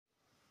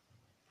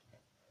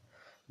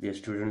Dear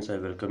students, I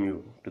welcome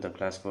you to the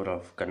class 4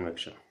 of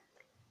convection,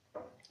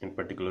 in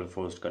particular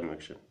forced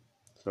convection.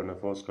 So in a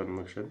forced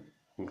convection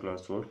in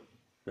class 4,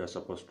 we are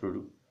supposed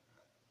to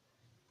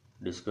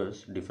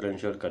discuss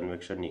differential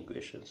convection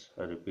equations.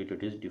 I repeat,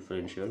 it is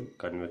differential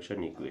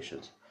convection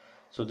equations.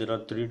 So there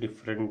are three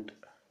different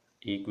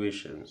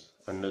equations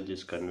under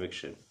this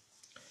convection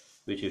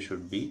which you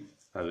should be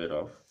aware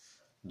of.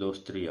 Those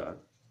three are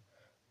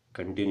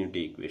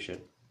continuity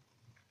equation,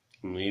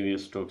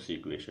 Navier-Stokes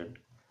equation,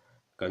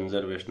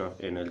 conservation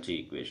of energy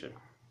equation.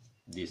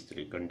 These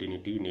three: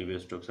 continuity,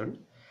 Navier-Stokes, and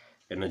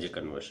energy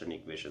conversion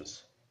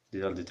equations.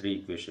 These are the three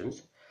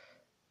equations.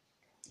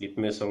 It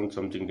may sound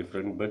something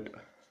different, but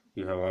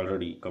you have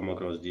already come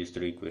across these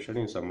three equations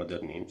in some other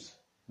names.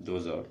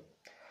 Those are,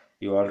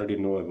 you already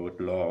know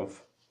about law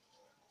of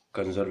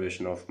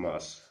conservation of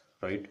mass,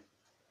 right?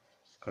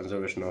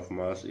 Conservation of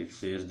mass, it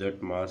says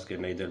that mass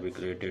can neither be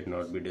created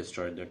nor be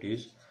destroyed. That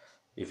is,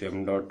 if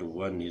m dot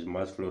 1 is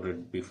mass flow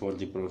rate before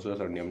the process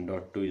and m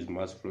dot 2 is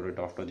mass flow rate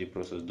after the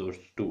process, those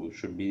two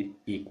should be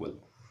equal.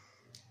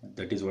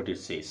 That is what it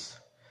says.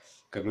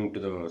 Coming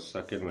to the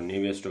second one,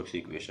 Navier-Stokes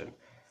equation.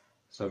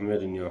 Somewhere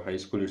in your high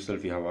school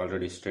itself you have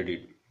already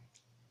studied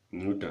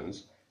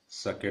Newton's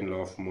second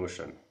law of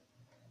motion.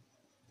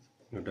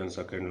 Newton's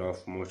second law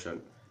of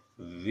motion,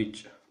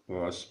 which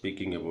was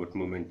speaking about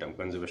momentum,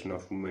 conservation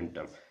of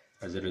momentum,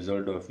 as a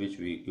result of which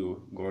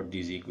you got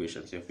these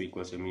equations, F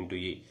equals m into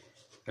a,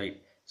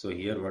 right? So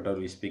here what are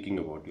we speaking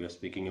about? We are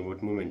speaking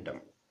about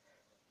momentum.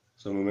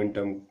 So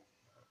momentum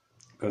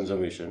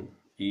conservation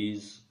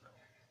is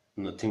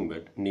nothing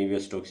but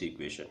Navier-Stokes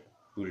equation.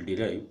 We will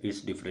derive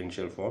its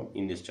differential form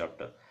in this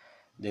chapter.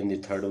 Then the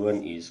third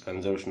one is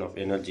conservation of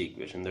energy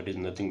equation. That is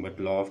nothing but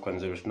law of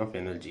conservation of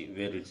energy,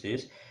 where it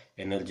says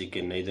energy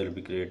can neither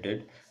be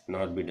created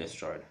nor be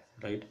destroyed,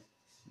 right?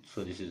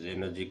 So this is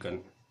energy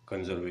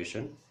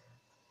conservation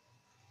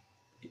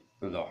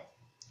law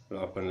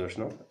of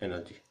conservation of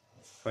energy.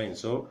 Fine.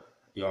 So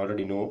you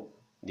already know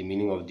the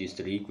meaning of these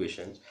three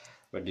equations,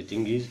 but the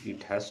thing is,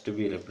 it has to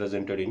be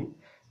represented in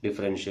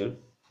differential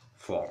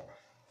form.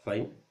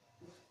 Fine.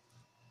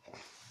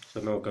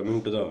 So now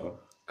coming to the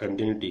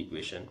continuity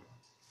equation,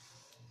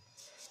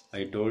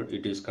 I told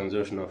it is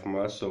conservation of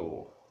mass,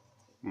 so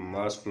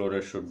mass flow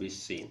rate should be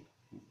same.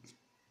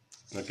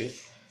 Okay,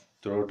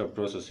 throughout a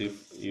process,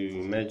 if you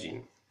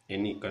imagine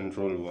any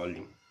control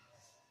volume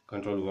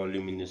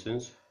in the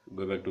sense,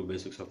 go back to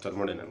basics of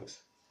thermodynamics,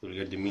 you will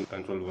get the mean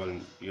control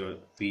volume.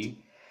 We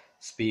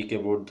speak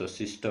about the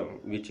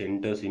system which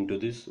enters into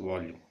this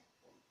volume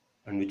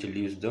and which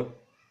leaves the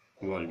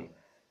volume.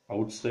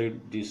 Outside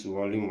this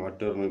volume,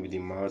 whatever may be the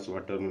mass,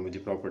 whatever may be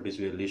the properties,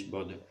 we are least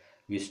bothered.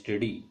 We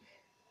study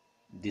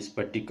this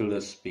particular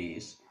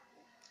space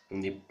in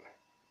the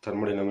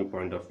thermodynamic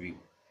point of view,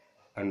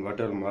 and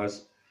whatever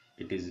mass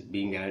it is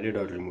being added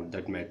or removed,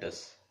 that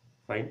matters.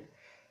 Fine.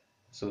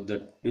 So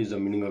that is the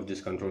meaning of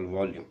this control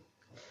volume.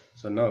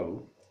 So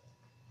now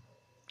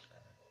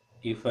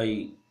if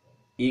I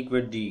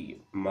equate the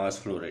mass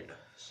flow rate,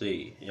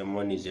 say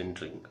m1 is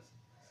entering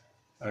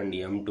and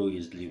m2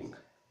 is leaving,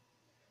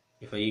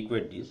 if I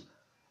equate this,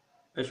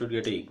 I should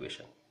get an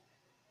equation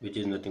which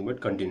is nothing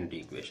but continuity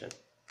equation.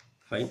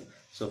 Fine.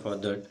 So for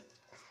that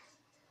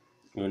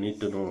you need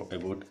to know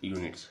about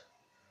units.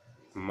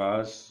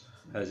 Mass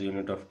has a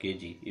unit of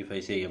kg. If I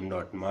say m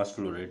dot, mass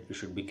flow rate, it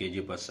should be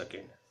kg per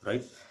second,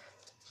 right?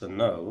 So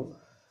now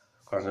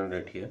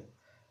concentrate here.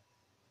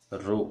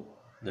 Rho,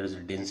 there is a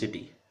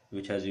density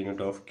which has unit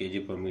of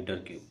kg per meter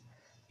cube,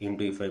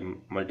 into, if I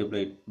multiply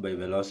it by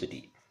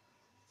velocity,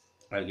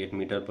 I'll get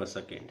meter per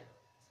second.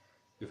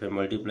 If I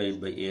multiply it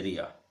by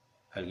area,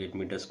 I'll get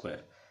meter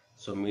square.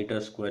 So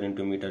meter square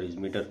into meter is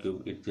meter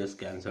cube. It just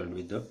cancelled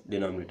with the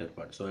denominator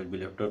part. So I'll be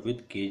left out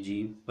with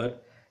kg per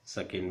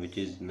second, which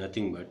is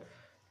nothing but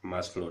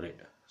mass flow rate.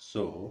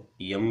 So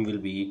m will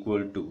be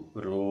equal to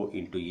rho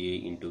into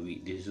a into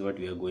v. This is what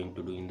we are going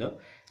to do in the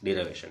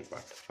derivation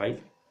part.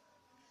 Fine.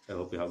 I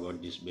hope you have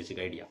got this basic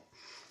idea.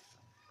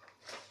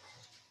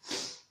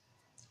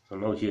 So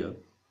now here,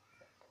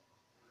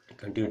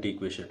 continuity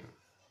equation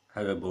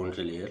have a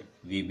boundary layer.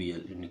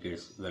 VBL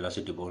indicates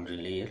velocity boundary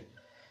layer.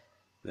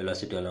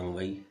 Velocity along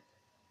y,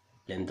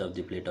 length of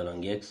the plate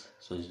along x.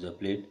 So this is the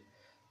plate.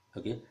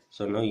 Okay.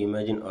 So now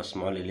imagine a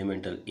small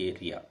elemental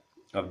area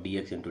of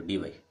dx into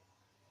dy.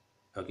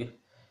 Okay.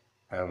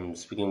 I am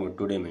speaking about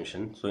 2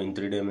 dimension. So in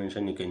 3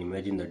 dimension you can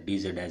imagine that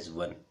dz as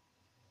 1.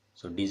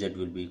 So dz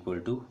will be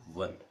equal to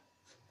 1.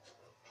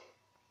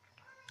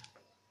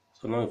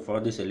 So now for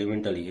this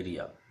elemental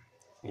area,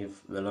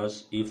 if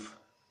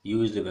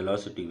u is the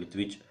velocity with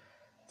which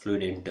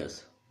fluid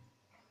enters,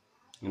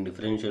 in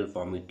differential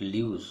form it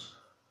leaves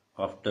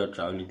after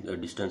traveling a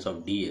distance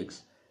of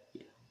dx,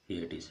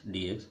 here it is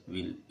dx,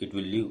 it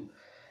will leave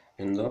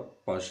in the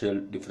partial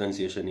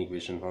differentiation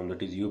equation form,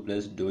 that is u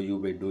plus dou u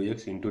by dou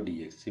x into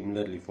dx.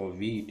 Similarly for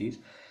v, it is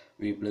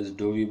v plus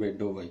dou v by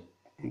dou y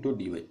into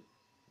dy.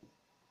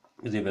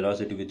 Is the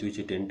velocity with which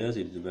it enters,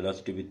 it is the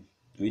velocity with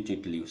which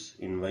it leaves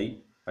in y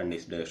and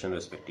x direction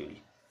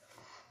respectively.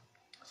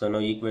 So now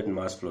equate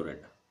mass flow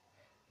rate.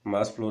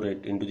 mass flow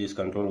rate into this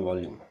control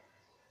volume,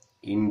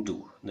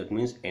 into, that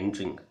means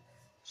entering.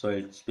 So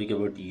I'll speak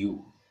about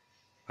U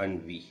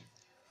and V.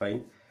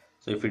 Fine.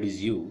 So if it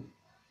is U,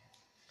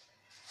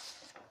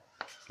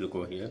 look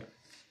over here,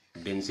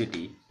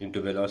 density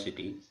into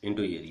velocity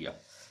into area,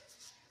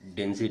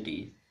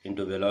 density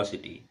into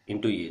velocity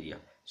into area.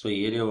 So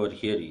area over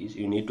here is,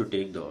 you need to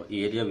take the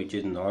area which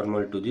is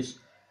normal to this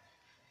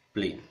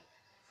plane.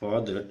 For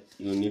that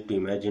you need to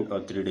imagine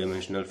a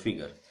three-dimensional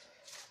figure.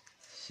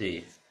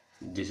 Say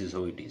this is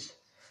how it is,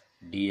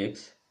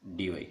 dx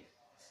dy.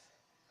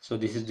 So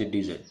this is the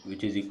dz,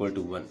 which is equal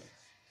to 1.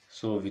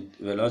 So with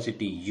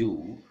velocity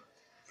u,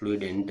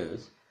 fluid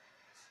enters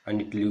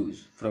and it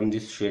leaves from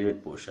this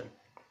shaded portion.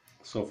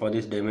 So for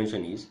this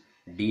dimension is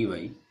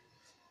dy,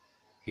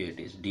 here it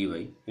is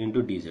dy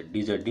into dz,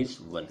 dz is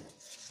 1.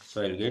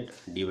 So I'll get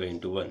dy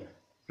into 1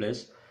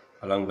 plus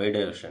along y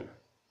direction,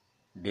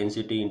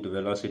 density into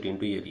velocity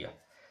into area.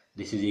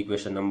 This is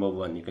equation number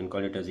 1. You can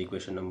call it as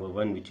equation number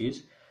 1, which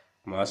is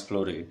mass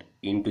flow rate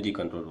into the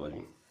control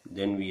volume.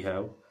 Then we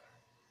have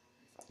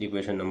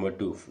equation number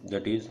 2,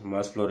 that is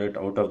mass flow rate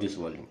out of this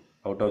volume.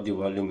 Out of the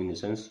volume in the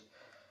sense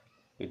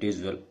it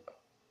is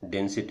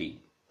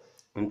density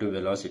into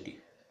velocity.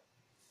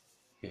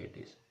 Here it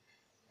is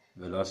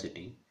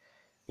velocity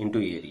into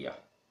area,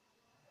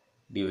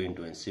 dy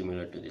into n,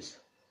 similar to this.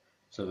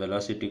 So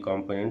velocity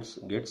components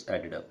gets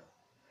added up.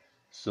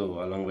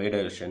 So along y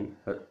direction,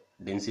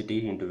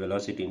 density into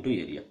velocity into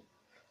area.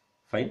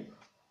 Fine.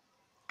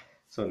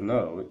 So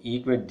now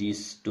equate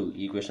these two,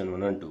 equation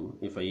 1 and 2.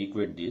 If I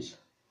equate this,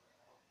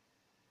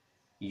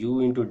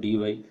 u into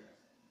dy,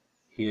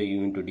 here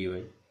u into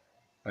dy,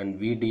 and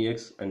v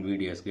dx and v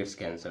dx gets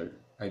cancelled.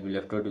 I will be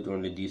left out with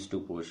only these two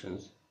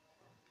portions,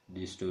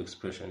 these two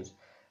expressions.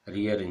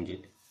 Rearrange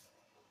it,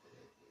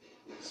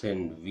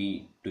 send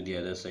v to the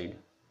other side.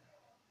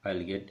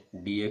 I'll get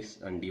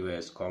dx and dy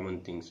as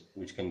common things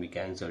which can be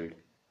cancelled.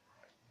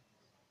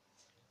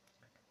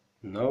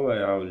 Now I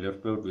have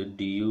left out with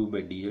du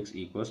by dx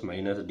equals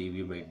minus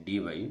dv by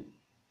dy.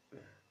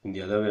 In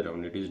the other way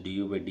around, it is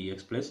du by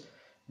dx plus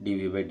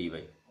dv by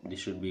dy. This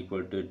should be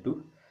equal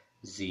to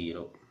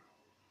 0.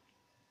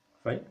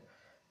 Fine.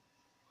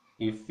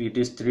 If it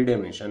is 3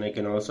 dimension, I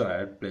can also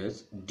add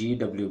plus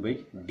dw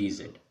by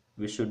dz,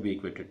 which should be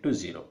equated to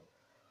 0.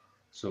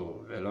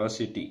 So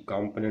velocity,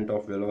 component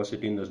of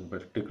velocity in this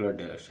particular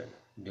direction,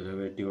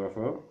 derivative of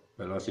a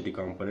velocity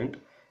component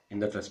in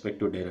that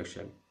respective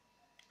direction.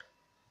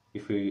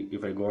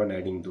 If I go on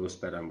adding those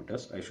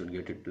parameters, I should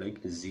get it like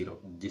 0.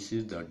 This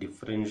is the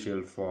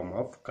differential form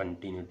of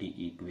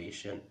continuity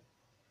equation.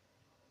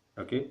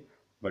 Okay,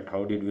 but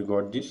how did we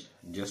got this?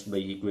 Just by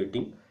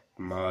equating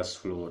mass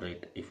flow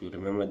rate. If you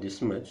remember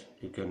this much,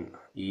 you can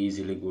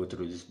easily go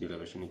through this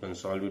derivation. You can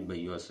solve it by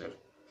yourself.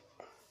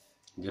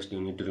 Just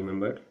you need to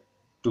remember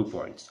 2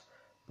 points.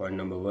 Point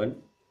number 1,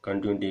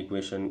 continuity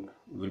equation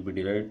will be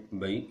derived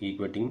by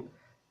equating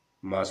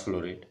mass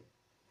flow rate,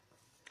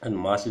 and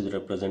mass is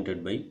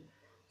represented by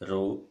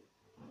rho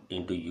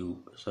into u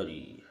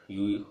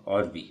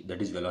or v,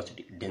 that is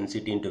velocity.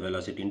 Density into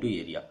velocity into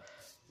area,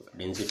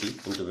 density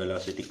into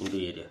velocity into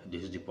area.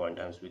 This is the point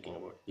I am speaking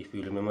about. If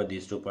you remember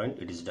these 2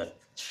 points, it is done.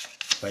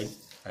 Fine,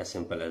 as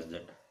simple as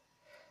that.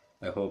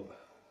 I hope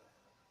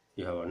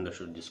you have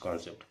understood this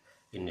concept.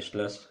 In next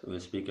class we will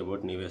speak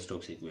about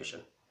Navier-Stokes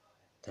equation.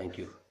 Thank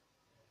you.